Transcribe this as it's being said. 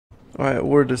Alright,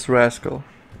 we're this rascal.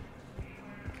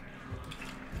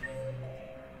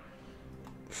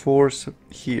 Force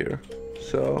here.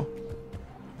 So,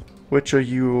 which of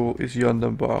you is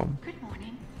Yondenbaum? Good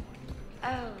morning.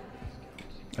 Oh.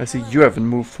 I see you haven't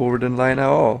moved forward in line at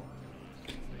all.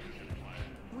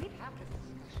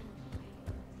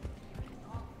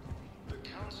 The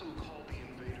council called the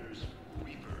invaders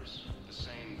reapers, the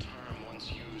same term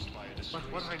once used by a disgraced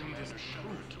commander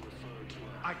Shepard to refer to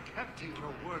a... I can't take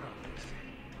your word on this.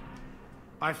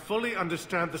 I fully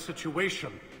understand the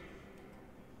situation.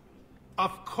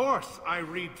 Of course I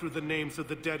read through the names of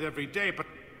the dead every day, but...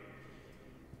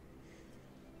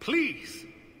 Please,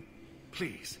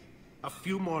 please, a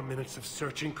few more minutes of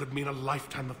searching could mean a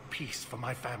lifetime of peace for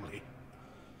my family.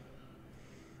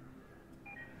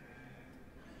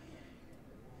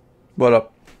 What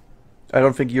up? I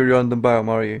don't think you're Yondenbaum,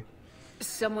 are you?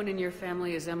 Someone in your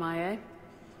family is MIA?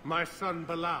 My son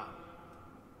Bilal.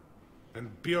 And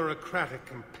bureaucratic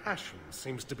compassion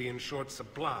seems to be in short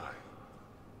supply.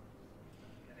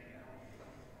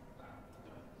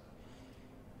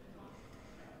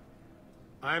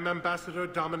 I'm Ambassador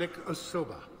Dominic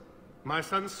Osoba. My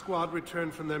son's squad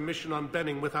returned from their mission on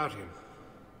Benning without him.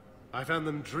 I found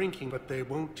them drinking, but they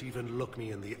won't even look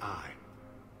me in the eye.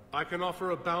 I can offer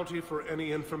a bounty for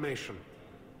any information.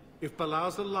 If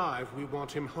Bilal's alive, we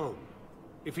want him home.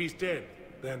 If he's dead,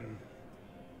 then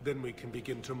we can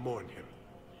begin to mourn him.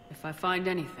 If I find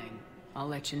anything, I'll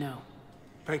let you know.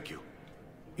 Thank you.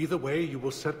 Either way, you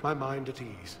will set my mind at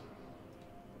ease.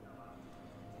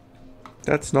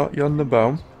 That's not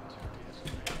Yondenbaum.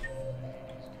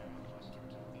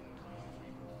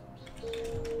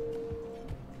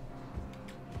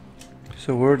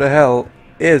 So where the hell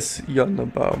is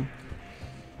Yondenbaum?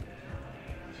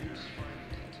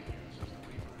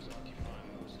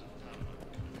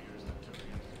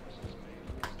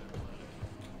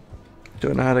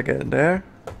 Don't know how to get in there.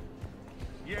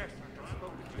 Yes,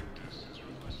 Victus has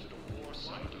requested a war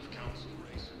site of council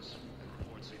races, and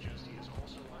reports suggest he has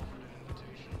also offered an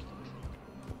invitation to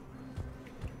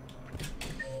the troop.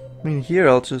 I mean, here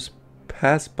I'll just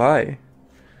pass by.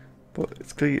 But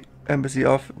it's clearly embassy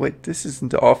off. Wait, this isn't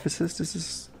the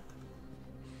offices.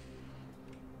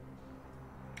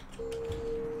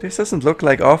 This doesn't look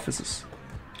like offices.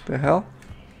 The hell?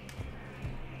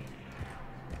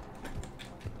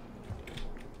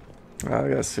 I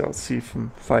guess I'll see if I can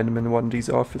find them in one of these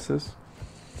offices.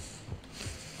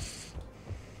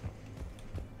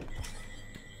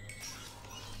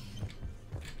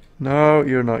 No,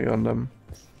 you're not on them.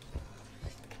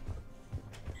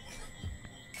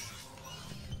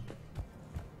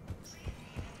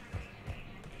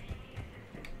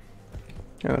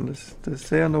 And does it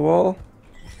say on the wall?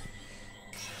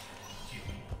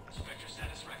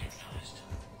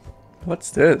 What's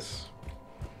this?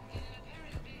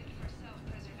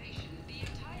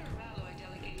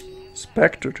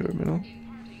 Spectre terminal.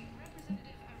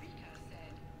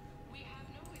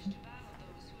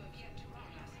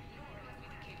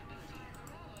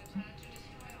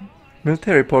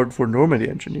 Military pardon for Normandy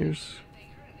engineers.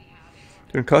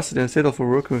 They're in custody and settled for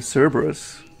working with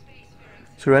Cerberus.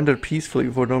 Surrendered peacefully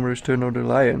before Normandy returned on the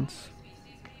Alliance.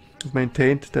 It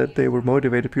maintained that they were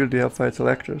motivated purely to help fight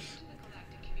selectors.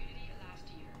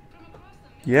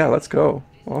 Yeah, let's go.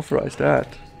 Authorize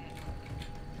that.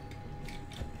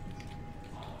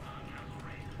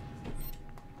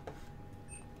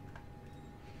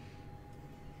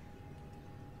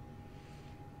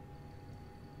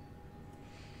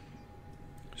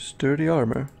 Sturdy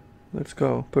armor. Let's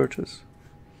go. Purchase.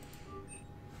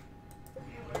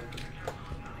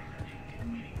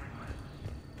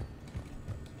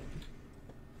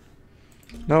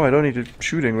 No, I don't need a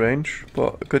shooting range,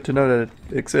 but good to know that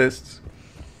it exists.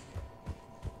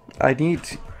 I need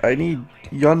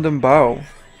Yondenbaum.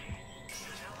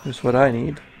 Is what I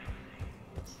need.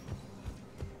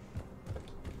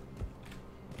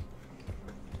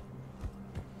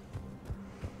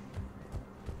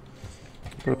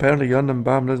 But apparently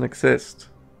Yondenbaum doesn't exist.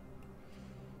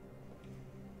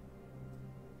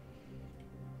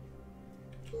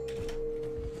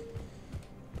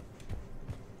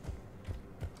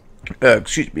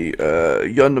 Excuse me,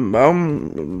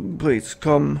 Yondenbaum, please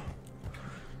come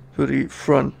to the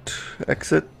front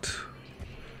exit.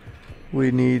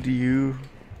 We need you.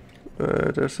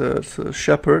 There's a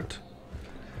shepherd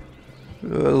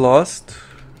lost.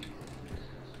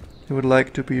 He would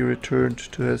like to be returned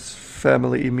to his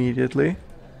family immediately.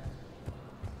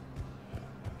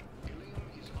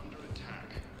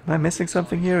 Am I missing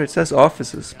something here? It says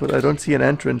offices, but I don't see an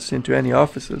entrance into any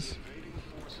offices.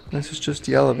 This is just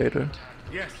the elevator.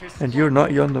 And you're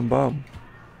not Yondenbaum.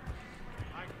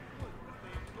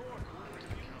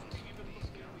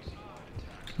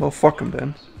 Well, fuck him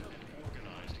then.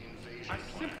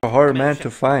 A hard man to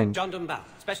find. John Dumbao,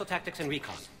 Special Tactics and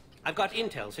Recon. I've got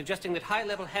intel suggesting that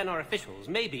high-level Hanar officials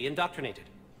may be indoctrinated.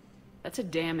 That's a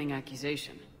damning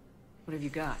accusation. What have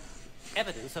you got?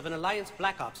 Evidence of an Alliance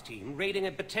Black Ops team raiding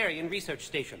a Batarian research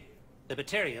station. The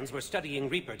Batarians were studying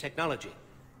Reaper technology.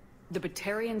 The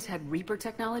Batarians had Reaper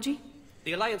technology?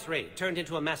 The Alliance raid turned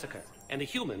into a massacre, and the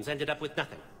humans ended up with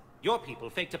nothing. Your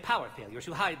people faked a power failure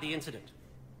to hide the incident.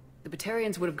 The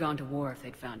Batarians would have gone to war if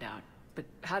they'd found out. But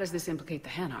how does this implicate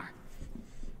the Hanar?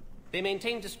 They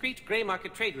maintained discreet gray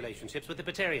market trade relationships with the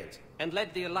Batarians, and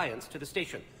led the Alliance to the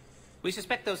station. We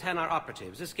suspect those Hanar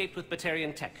operatives escaped with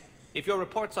Batarian tech. If your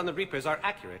reports on the Reapers are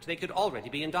accurate, they could already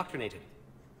be indoctrinated.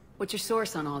 What's your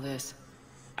source on all this?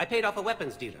 I paid off a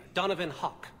weapons dealer, Donovan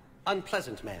Hawk.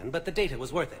 Unpleasant man, but the data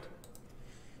was worth it.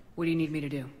 What do you need me to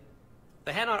do?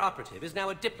 The Hanar operative is now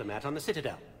a diplomat on the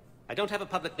Citadel. I don't have a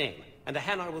public name, and the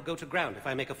Hanar will go to ground if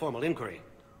I make a formal inquiry.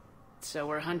 So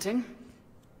we're hunting?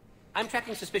 I'm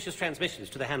tracking suspicious transmissions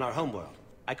to the Hanar homeworld.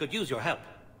 I could use your help.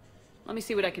 Let me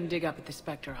see what I can dig up at the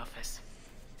Spectre office.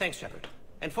 Thanks, Shepard.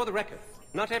 And for the record,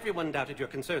 not everyone doubted your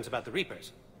concerns about the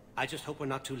Reapers. I just hope we're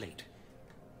not too late.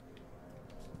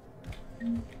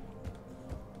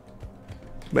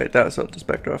 Wait, that's not the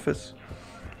Spectre office.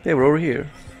 Yeah, we're over here.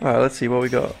 Alright, let's see what we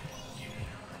got.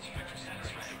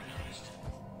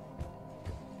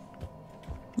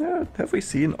 Yeah, have we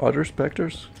seen other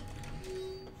Spectres?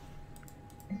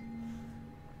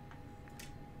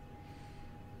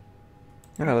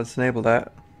 Yeah, let's enable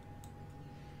that.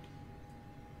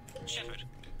 Shepard,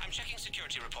 I'm checking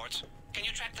security reports. Can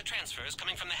you track the transfers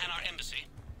coming from the Hanar embassy?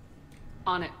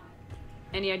 On it.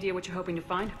 Any idea what you're hoping to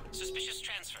find? Suspicious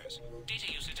transfers.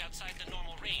 Data usage outside the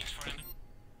normal range for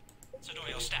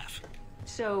Sidorial staff.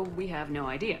 So we have no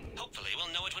idea. Hopefully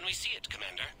we'll know it when we see it,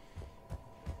 Commander.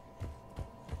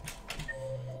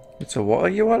 So what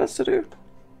do you want us to do?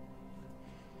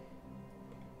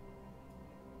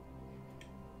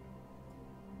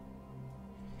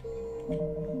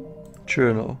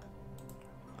 Journal.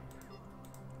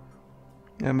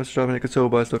 Yeah, Mr. Dominic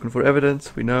Osoba is looking for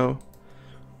evidence, we know.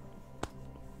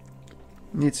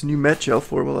 Needs a new Medgel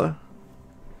formula.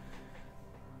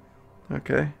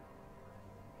 Okay.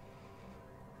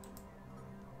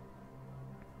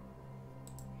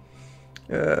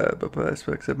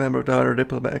 Aspects a member of the Hanar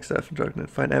diplomatic staff and drugnet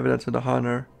find evidence of the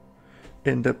Hanar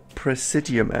in the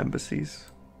Presidium embassies.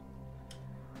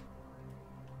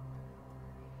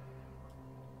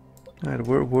 Alright,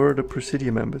 where were the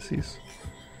Presidium embassies?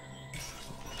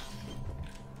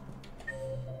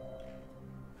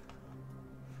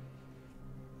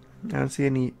 I don't see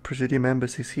any Presidium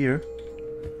embassies here.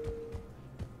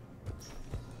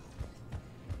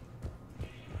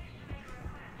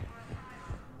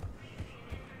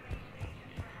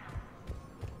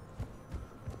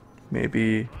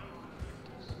 Maybe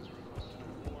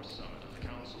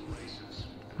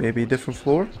a different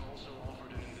floor?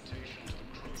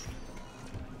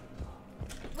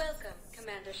 Welcome,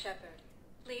 Commander Shepard.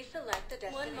 Please select a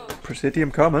destination.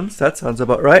 Presidium Commons, that sounds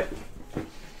about right.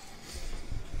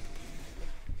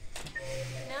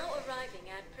 Now arriving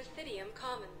at Presidium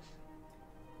Commons.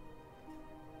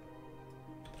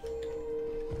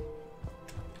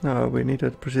 No, we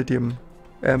needed Presidium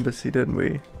Embassy, didn't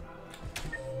we?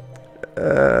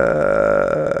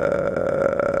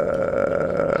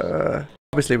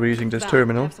 Obviously we're using this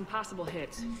terminal. Have some possible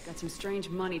hits. Got some strange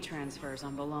money transfers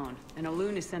on Balone, and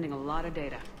Olun is sending a lot of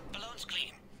data. Balone's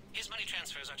clean. His money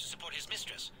transfers are to support his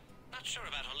mistress. Not sure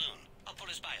about Olun. I'll pull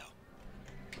his bio.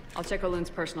 I'll check Olun's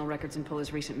personal records and pull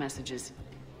his recent messages.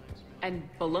 And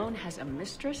Balone has a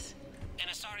mistress? An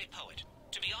Asari poet.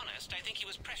 To be honest, I think he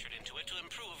was pressured into it to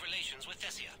improve relations with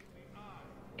Thessia.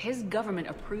 His government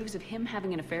approves of him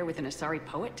having an affair with an Asari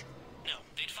poet? No,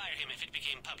 they'd fire him if it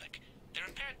became public. They're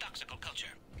a paradoxical culture.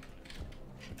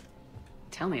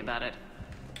 Tell me about it.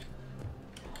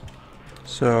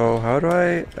 So, how do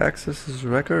I access his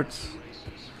records?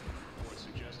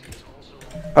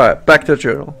 Alright, back to the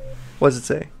journal. What does it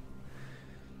say?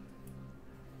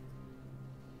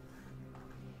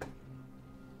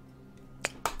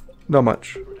 Not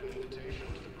much.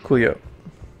 Coolio.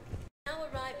 Now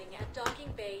arriving at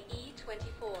Docking Bay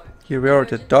E24. Here we are at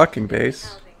the docking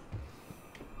base.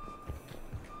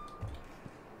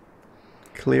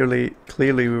 Clearly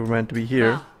we were meant to be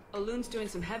here. Wow. Olun's doing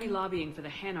some heavy lobbying for the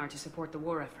Hanar to support the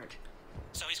war effort.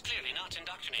 So he's clearly not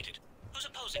indoctrinated. Who's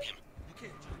opposing him?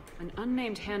 An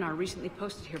unnamed Hanar recently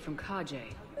posted here from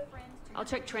Kajay. I'll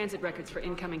check transit records for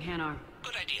incoming Hanar.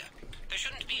 Good idea. There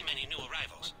shouldn't be many new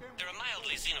arrivals. They're a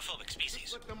mildly xenophobic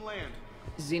species.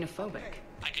 Xenophobic?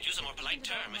 I could use a more polite polite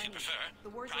term if you prefer.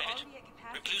 Private.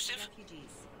 Reclusive.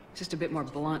 Just a bit more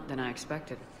blunt than I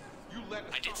expected.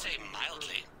 I did say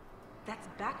mildly. That's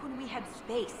back when we had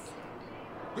space.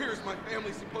 Where's my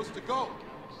family supposed to go?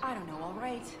 I don't know, all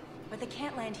right. But they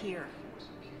can't land here.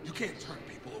 You can't turn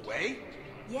people away.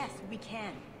 Yes, we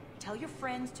can. Tell your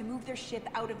friends to move their ship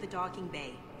out of the docking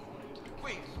bay.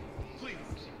 Please, please.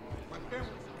 My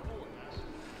family's aboard.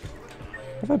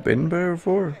 Have I been there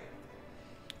before?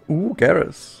 Ooh,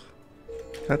 Garrus.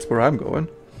 That's where I'm going.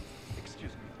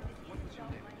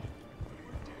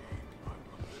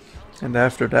 And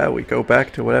after that, we go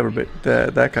back to whatever bit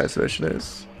that guy's mission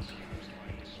is.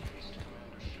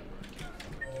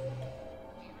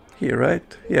 Here,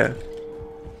 right? Yeah.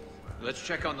 Let's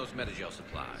check on those Metagel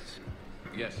supplies.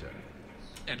 Yes, sir.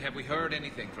 And have we heard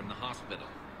anything from the hospital?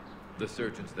 The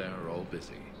surgeons there are all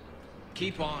busy.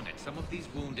 Keep on it. Some of these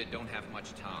wounded don't have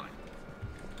much time.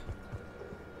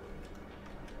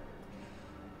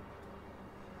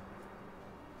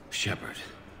 Shepard.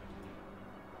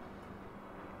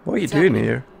 What are you doing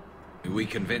here? We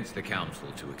convinced the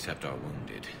council to accept our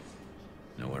wounded.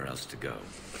 Nowhere else to go.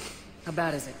 How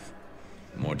bad is it?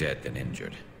 More dead than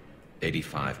injured.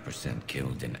 85%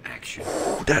 killed in action.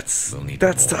 That's We'll need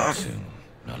that's more tough. soon.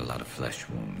 Not a lot of flesh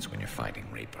wounds when you're fighting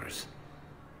Reapers.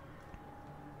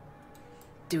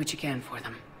 Do what you can for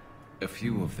them. A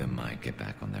few of them might get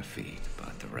back on their feet,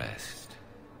 but the rest...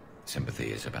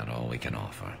 Sympathy is about all we can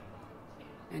offer.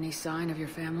 Any sign of your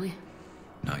family?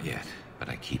 Not yet, but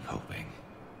I keep hoping.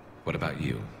 What about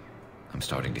you? I'm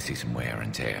starting to see some wear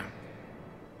and tear.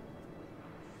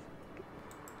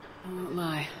 I won't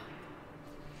lie.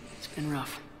 It's been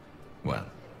rough. Well,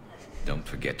 don't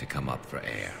forget to come up for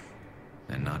air.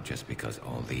 And not just because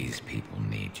all these people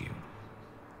need you.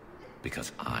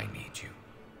 Because I need you.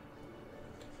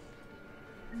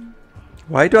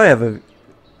 Why do I have a...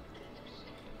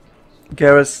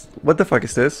 Garrus, what the fuck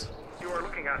is this? You are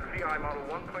looking at VI Model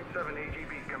 1.7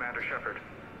 AGB, Commander Shepard.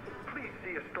 Please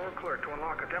see a store clerk to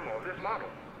unlock a demo of this model.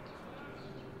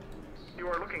 You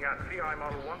are looking at VI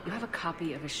Model 1. You have a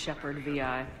copy of a Shepard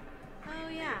VI. Oh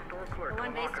yeah, the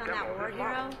one based on that war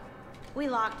hero? We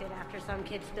locked it after some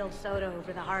kid spilled soda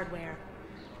over the hardware.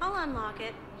 I'll unlock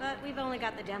it, but we've only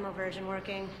got the demo version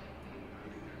working.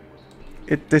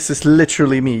 This is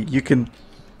literally me. You can...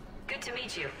 Good to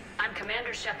meet you. I'm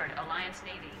Commander Shepard, Alliance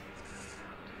Navy.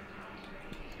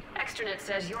 Extranet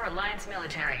says you're Alliance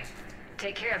military.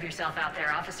 Take care of yourself out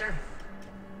there, officer.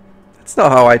 That's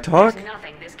not how I talk. There's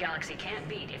nothing this galaxy can't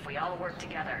beat if we all work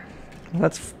together. Well,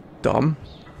 that's dumb.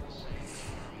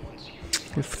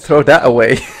 You throw that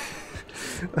away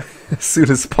as soon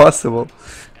as possible.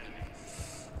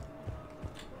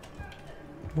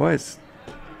 Why is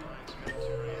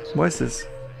this?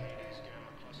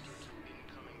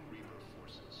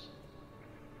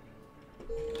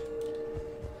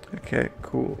 Okay,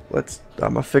 cool. I'm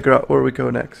gonna figure out where we go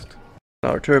next.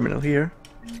 Our terminal here.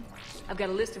 I've got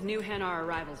a list of new Hanar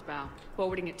arrivals, Bao.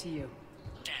 Forwarding it to you.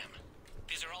 Damn.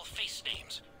 These are all face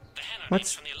names. The Hanar What's-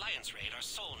 names from the Alliance raid are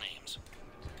soul names.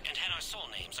 And Hanar soul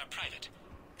names are private.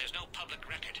 There's no public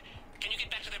record. Can you get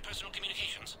back to their personal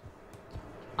communications?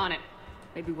 On it.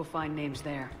 Maybe we'll find names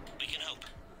there. We can hope.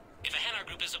 If a Hanar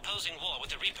group is opposing war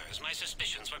with the Reapers, my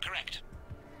suspicions were correct.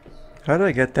 How do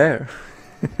I get there?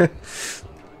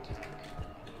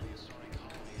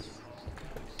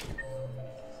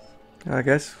 I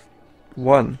guess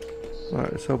one.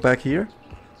 Alright, so back here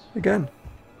again.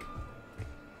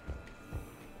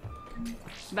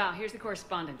 Bao, here's the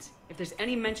correspondence. If there's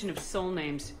any mention of soul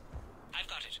names... I've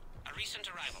got it. A recent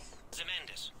arrival.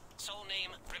 Zemandis. Soul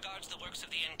name regards the works of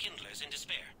the Enkindlers in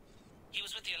despair. He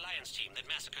was with the Alliance team that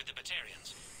massacred the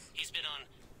Batarians. He's been on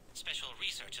special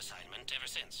research assignment ever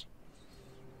since.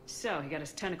 So, he got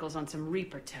his tentacles on some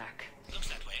Reaper tech. Looks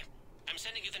that way. I'm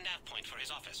sending you the nav point for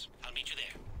his office. I'll meet you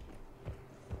there.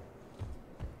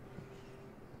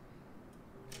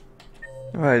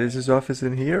 Alright, is his office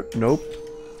in here? Nope.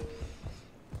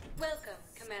 Welcome,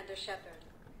 Commander Shepard.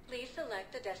 Please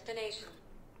select a destination.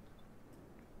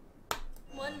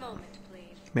 One moment,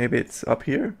 please. Maybe it's up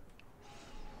here?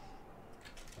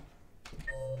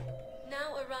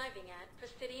 Now arriving at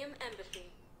Presidium Embassy.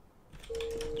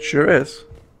 Sure is.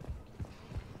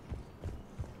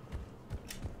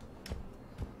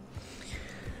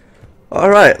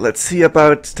 Alright, let's see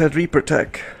about that Reaper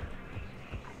tech.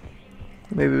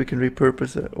 Maybe we can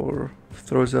repurpose it or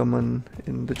throw someone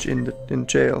in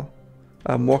jail.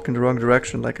 I'm walking the wrong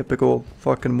direction like a big old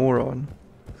fucking moron.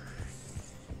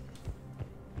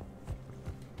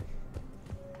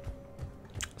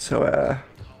 So,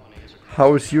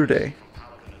 how was your day?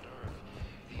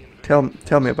 Tell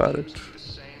me about it.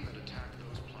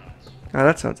 Ah,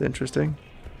 that sounds interesting.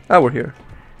 Ah, we're here.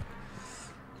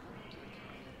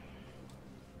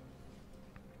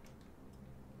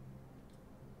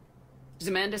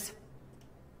 Zemandis?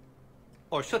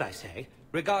 Or should I say,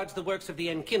 regards the works of the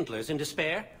Enkindlers in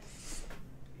despair?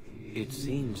 It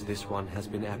seems this one has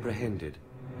been apprehended,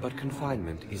 but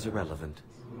confinement is irrelevant.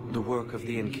 The work of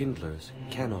the Enkindlers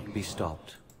cannot be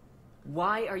stopped.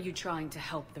 Why are you trying to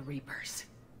help the Reapers?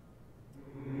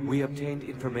 We obtained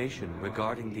information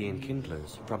regarding the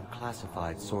Enkindlers from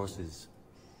classified sources.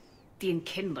 The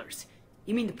Enkindlers?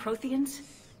 You mean the Protheans?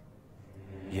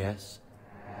 Yes.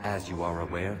 As you are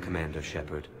aware, Commander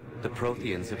Shepard, the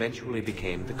Protheans eventually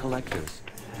became the Collectors,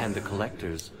 and the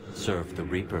Collectors served the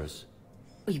Reapers.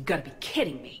 Oh, you've got to be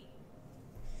kidding me.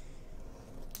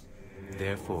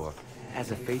 Therefore,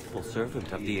 as a faithful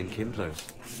servant of the Enkindlers,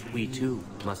 we too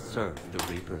must serve the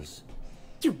Reapers.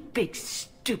 You big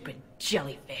stupid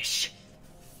jellyfish.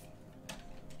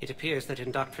 It appears that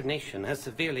indoctrination has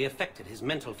severely affected his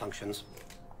mental functions.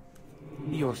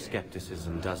 Your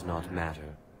skepticism does not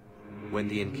matter. When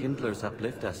the Enkindlers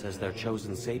uplift us as their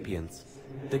chosen sapients,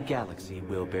 the galaxy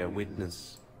will bear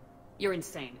witness. You're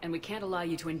insane, and we can't allow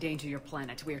you to endanger your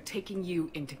planet. We are taking you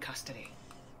into custody.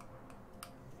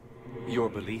 Your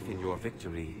belief in your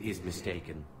victory is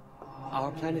mistaken.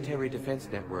 Our planetary defense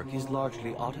network is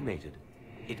largely automated.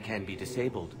 It can be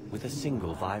disabled with a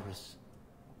single virus,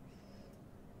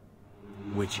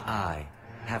 which I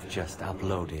have just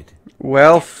uploaded.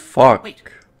 Well, fuck. Wait,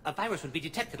 a virus would be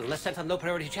detected unless sent on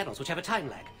low-priority channels, which have a time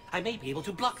lag. I may be able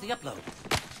to block the upload.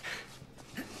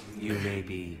 You may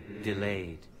be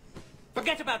delayed.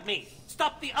 Forget about me!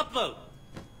 Stop the upload!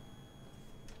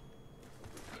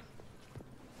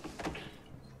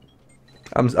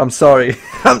 I'm sorry.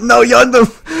 No,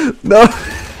 Yundam! No!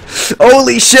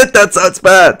 Holy shit, that sounds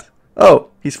bad! Oh,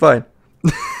 he's fine.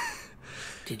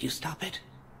 Did you stop it?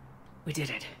 We did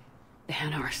it. The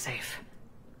Hanar are safe.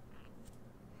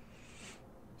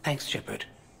 Thanks, Shepard.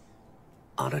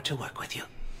 Honored to work with you.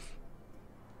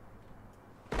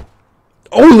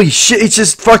 Holy shit, he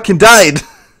just fucking died!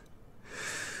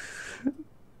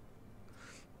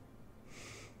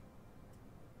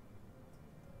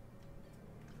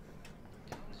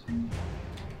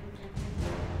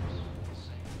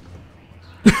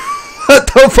 What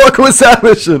the fuck was that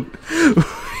mission?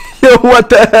 Yo, what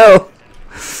the hell?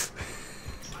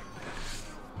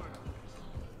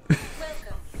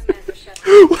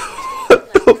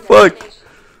 What the fuck?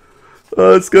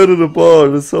 Let's go to the bar.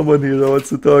 There's someone here that wants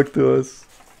to talk to us.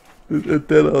 And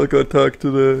then I'll go talk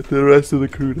to the rest of the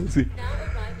crew. That's it.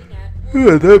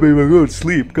 Yeah, that made me go to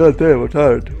sleep. God damn, I'm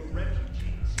tired.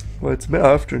 Well, it's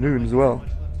mid-afternoon as well.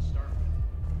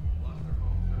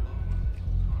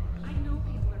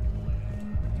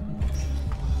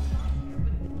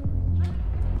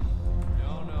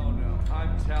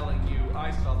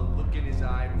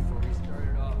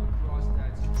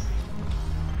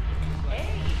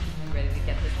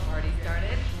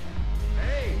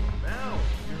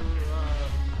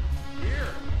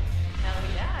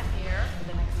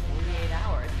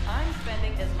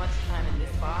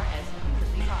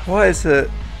 Why is it?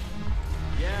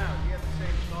 Yeah, we have the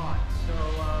same thought. So,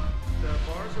 the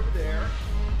bar's over there,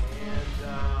 and,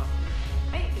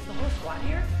 Hey, is the whole squad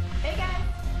here? Hey, guys!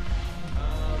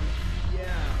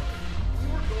 yeah. We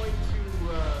were going to,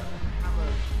 have a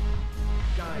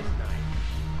guys' night.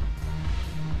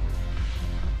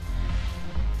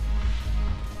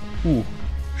 Ooh.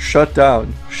 Shut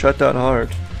down. Shut down hard.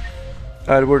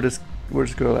 Alright, where's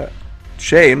this girl at?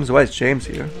 James? Why is James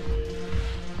here?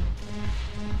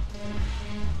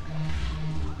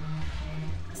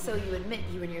 So you admit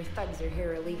you and your thugs are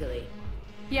here illegally?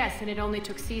 Yes, and it only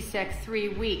took CSEC 3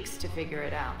 weeks to figure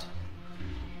it out.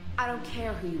 I don't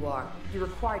care who you are. You're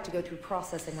required to go through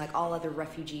processing like all other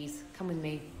refugees. Come with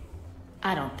me.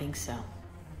 I don't think so.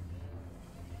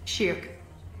 Shirk,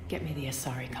 get me the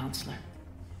Asari counselor.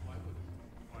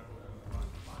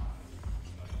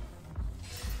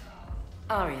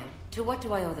 Arya, to what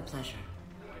do I owe the pleasure?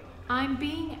 I'm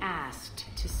being asked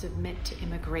to submit to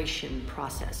immigration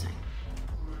processing.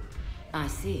 I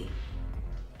see.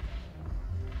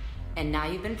 And now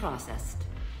you've been processed.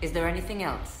 Is there anything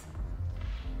else?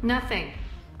 Nothing.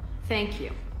 Thank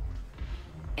you.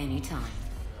 Anytime.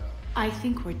 I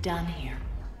think we're done here.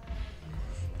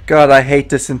 God, I hate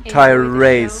this entire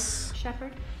race.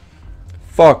 Shepard?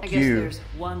 Fuck I guess you. there's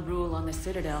one rule on the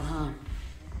Citadel, huh?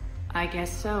 I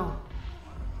guess so.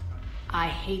 I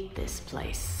hate this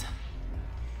place.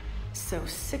 So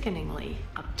sickeningly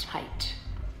uptight.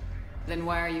 Then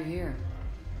why are you here?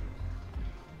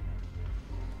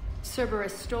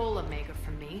 Cerberus stole Omega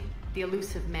from me. The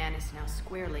elusive man is now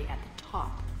squarely at the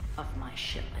top of my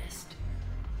shit list.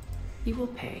 You will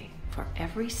pay for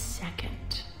every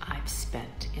second I've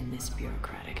spent in this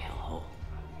bureaucratic hellhole.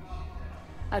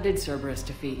 How did Cerberus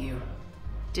defeat you?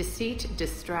 Deceit,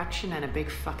 distraction, and a big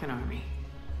fucking army.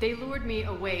 They lured me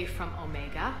away from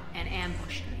Omega and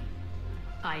ambushed me.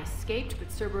 I escaped, but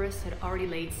Cerberus had already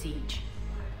laid siege.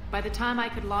 By the time I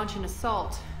could launch an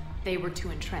assault, they were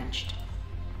too entrenched.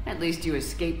 At least you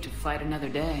escaped to fight another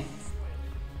day.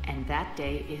 And that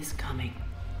day is coming.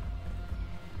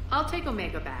 I'll take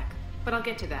Omega back, but I'll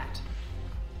get to that.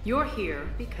 You're here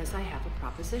because I have a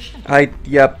proposition.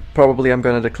 Probably I'm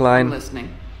gonna decline. I'm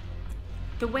listening.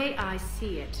 The way I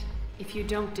see it, if you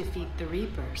don't defeat the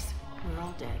Reapers, we're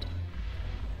all dead.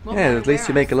 Won't Yeah, matter at least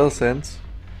where you I make a little sit. sense.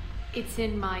 It's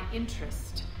in my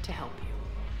interest to help you.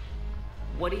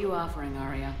 What are you offering,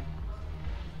 Arya?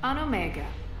 On Omega,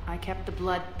 I kept the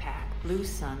Blood Pack, Blue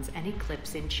Suns, and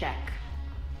Eclipse in check.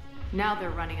 Now they're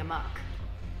running amok.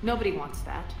 Nobody wants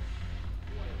that.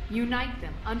 Unite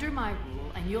them under my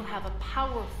rule, and you'll have a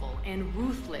powerful and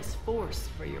ruthless force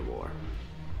for your war.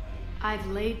 I've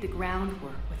laid the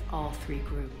groundwork with all three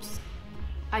groups.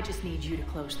 I just need you to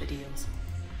close the deals.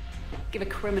 Give a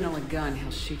criminal a gun,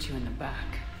 he'll shoot you in the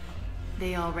back.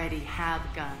 They already have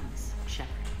guns, Shepard.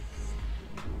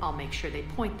 I'll make sure they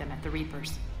point them at the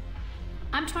Reapers.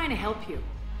 I'm trying to help you.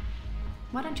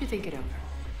 Why don't you think it over?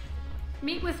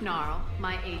 Meet with Gnarl,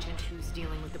 my agent who's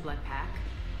dealing with the Blood Pack.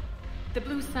 The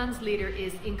Blue Suns leader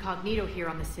is incognito here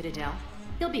on the Citadel.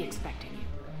 He'll be expecting you.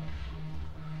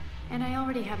 And I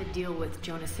already have a deal with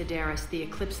Jonas Sidaris, the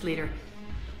Eclipse leader.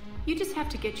 You just have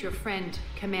to get your friend,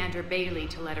 Commander Bailey,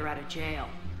 to let her out of jail.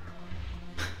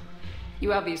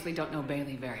 You obviously don't know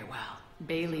Bailey very well.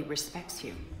 Bailey respects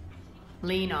you.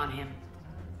 Lean on him.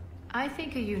 I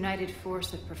think a united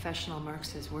force of professional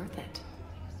mercs is worth it.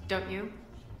 Don't you?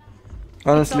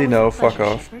 Honestly, It's no. always a Fuck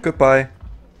pleasure, off. Shepard. Goodbye.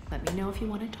 Let me know if you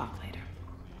want to talk later.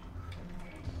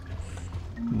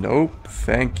 Nope.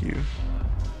 Thank you.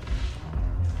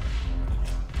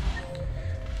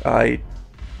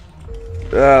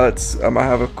 I'm gonna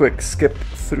have a quick skip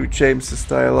through James's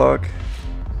dialogue.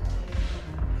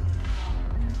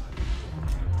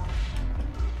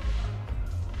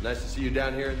 Nice to see you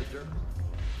down here in the dirt.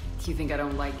 Do you think I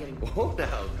don't like getting... Oh,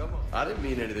 now, come on. I didn't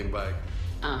mean anything by...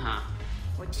 Uh-huh.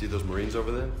 See those Marines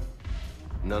over there?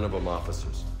 None of them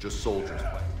officers, just soldiers.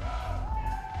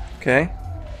 Okay.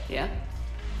 Yeah?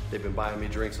 They've been buying me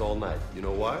drinks all night. You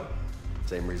know why?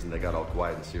 Same reason they got all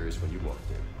quiet and serious when you walked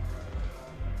in.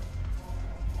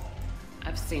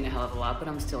 I've seen a hell of a lot, but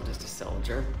I'm still just a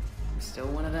soldier. I'm still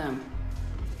one of them.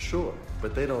 Sure,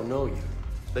 but they don't know you.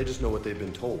 They just know what they've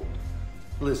been told.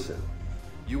 Listen,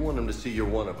 you want them to see you're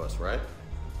one of us, right?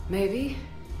 Maybe.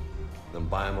 Then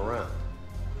buy them around.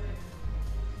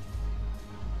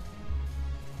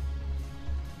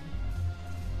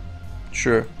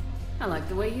 Sure. I like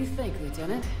the way you think,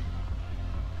 Lieutenant.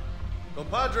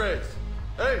 Compadres!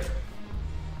 Hey!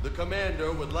 The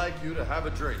commander would like you to have a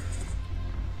drink.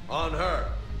 On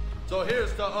her. So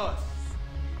here's to us.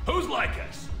 Who's like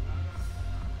us?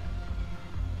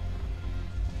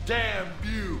 Damn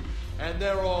few, and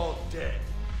they're all dead.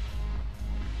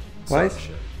 Why? Sorry,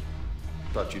 Shep.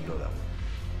 Thought you'd know that one.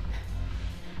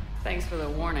 Thanks for the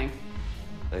warning.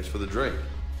 Thanks for the drink.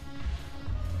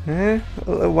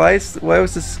 Why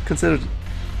was this considered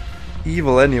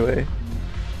evil anyway?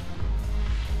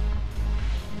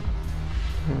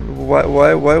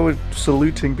 Why would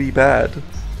saluting be bad?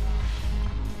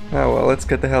 Oh well, let's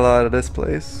get the hell out of this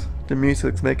place. The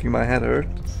music's making my head hurt.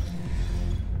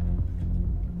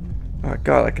 Oh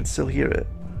god, I can still hear it.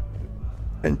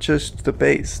 And just the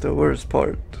bass, the worst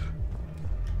part.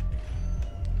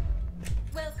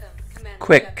 Welcome, Commander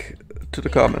Quick Shepard. to the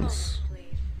Leave comments. home,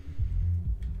 please.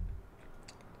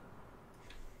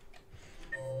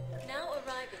 Now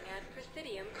arriving at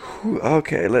Presidium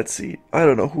Okay, let's see. I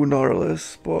don't know who Gnarl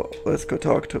is, but let's go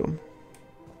talk to him.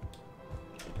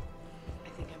 I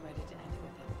think I'm ready to end it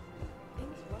with him.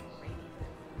 Things weren't ready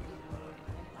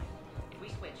If we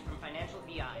switch from financial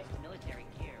VIs to military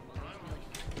care, we'll lose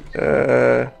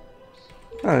millions.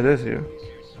 Oh, it is you.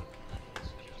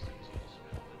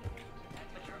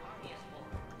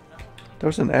 There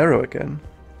was an arrow again.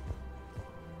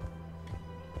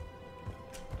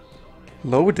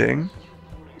 Loading?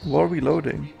 What are we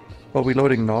loading? Are we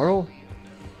loading Gnarl?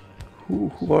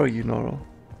 Who are you, Gnarl?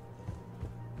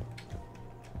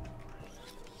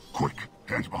 Quick,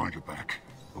 hands behind your back.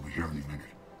 We'll be here any minute.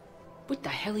 What the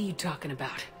hell are you talking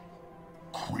about?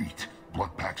 Crete,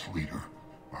 Bloodpack's leader.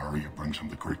 Arya brings him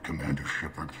the great Commander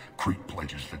Shepard. Crete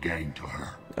pledges the gang to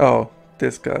her. Oh,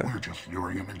 this guy. We're just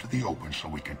luring him into the open so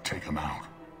we can take him out.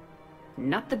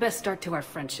 Not the best start to our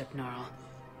friendship, Gnarl.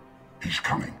 He's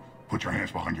coming. Put your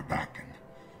hands behind your back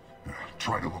and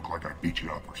try to look like I beat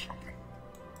you up or something.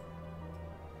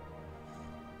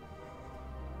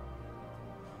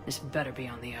 This better be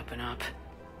on the up and up.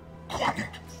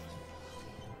 Quiet.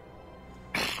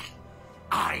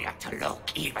 Arya to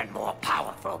look even more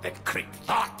powerful than Creep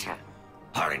thought.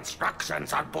 Her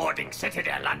instructions on boarding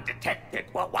Citadel undetected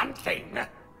were one thing.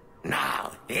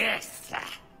 Now this.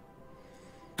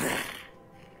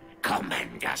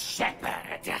 Commander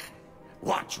Shepard,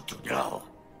 want you to know,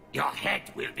 your head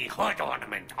will be hood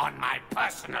ornament on my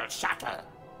personal shuttle.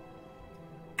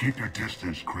 Keep your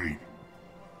distance, Creep.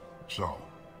 So,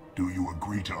 do you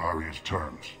agree to Arya's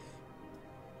terms?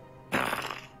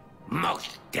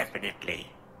 Most definitely.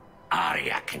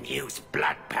 Arya can use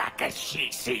Bloodpack as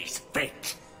she sees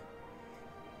fit.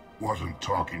 Wasn't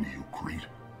talking to you, Creed.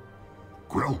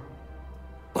 Grill?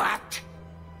 What?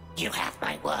 You have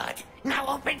my word. Now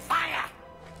open fire!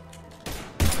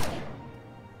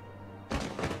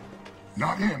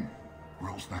 Not him.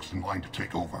 Grill's next in line to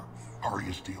take over.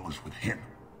 Arya's deal is with him.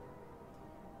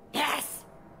 Yes.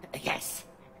 Yes.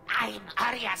 I'm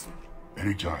Arya's...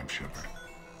 Anytime, Shepard.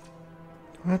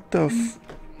 What the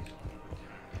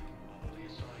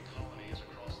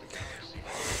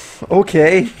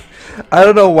Okay. I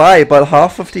don't know why, but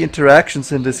half of the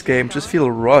interactions in this game just feel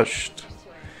rushed.